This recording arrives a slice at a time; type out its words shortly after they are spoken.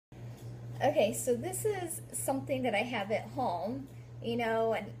Okay, so this is something that I have at home,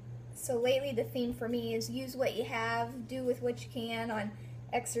 and so lately the theme for me is use what you have, do with what you can on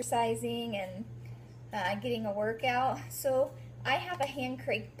exercising and getting a workout. So I have a hand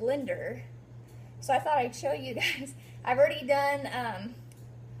crank blender, so I thought I'd show you guys. I've already done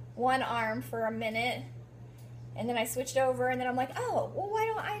one arm for a minute, and then I switched over, and then I'm like, oh, well, why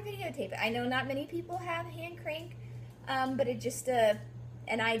don't I videotape it? I know not many people have hand crank, but it just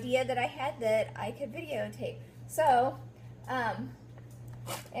an idea that I had that I could videotape. So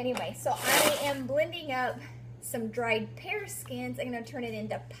anyway, so I am blending up some dried pear skins. I'm going to turn it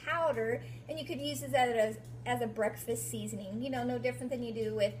into powder, and you could use this as a breakfast seasoning. No different than you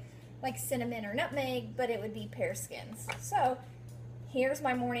do with like cinnamon or nutmeg, but it would be pear skins. So here's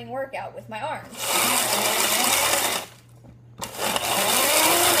my morning workout with my arms.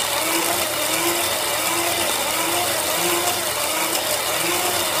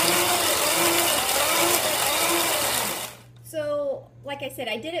 So, like I said,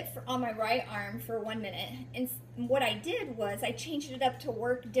 I did it on my right arm for 1 minute, and what I did was I changed it up to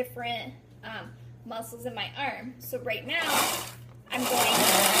work different muscles in my arm. So right now, I'm going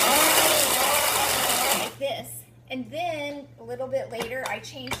like this, and then a little bit later, I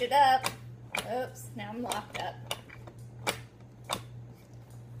changed it up. Oops, now I'm locked up.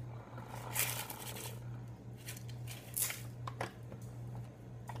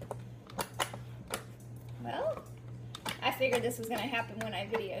 Well, I figured this was going to happen when I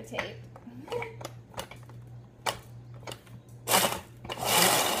videotaped.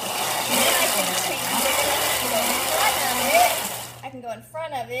 I can go in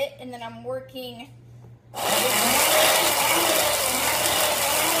front of it, and then I'm working.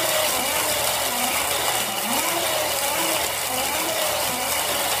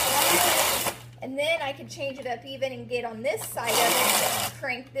 And then I can change it up even and get on this side of it,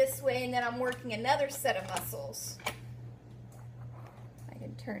 crank this way, and then I'm working another set of muscles. I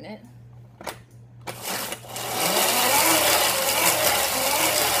can turn it.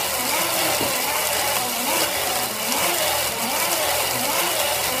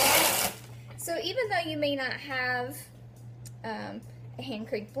 So even though you may not have a hand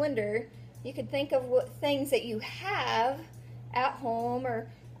crank blender, you could think of what things that you have at home or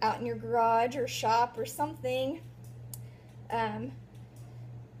out in your garage or shop or something to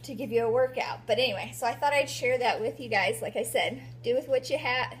give you a workout. But anyway, so I thought I'd share that with you guys. Like I said, do with what you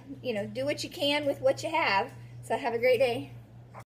have, do what you can with what you have. So have a great day.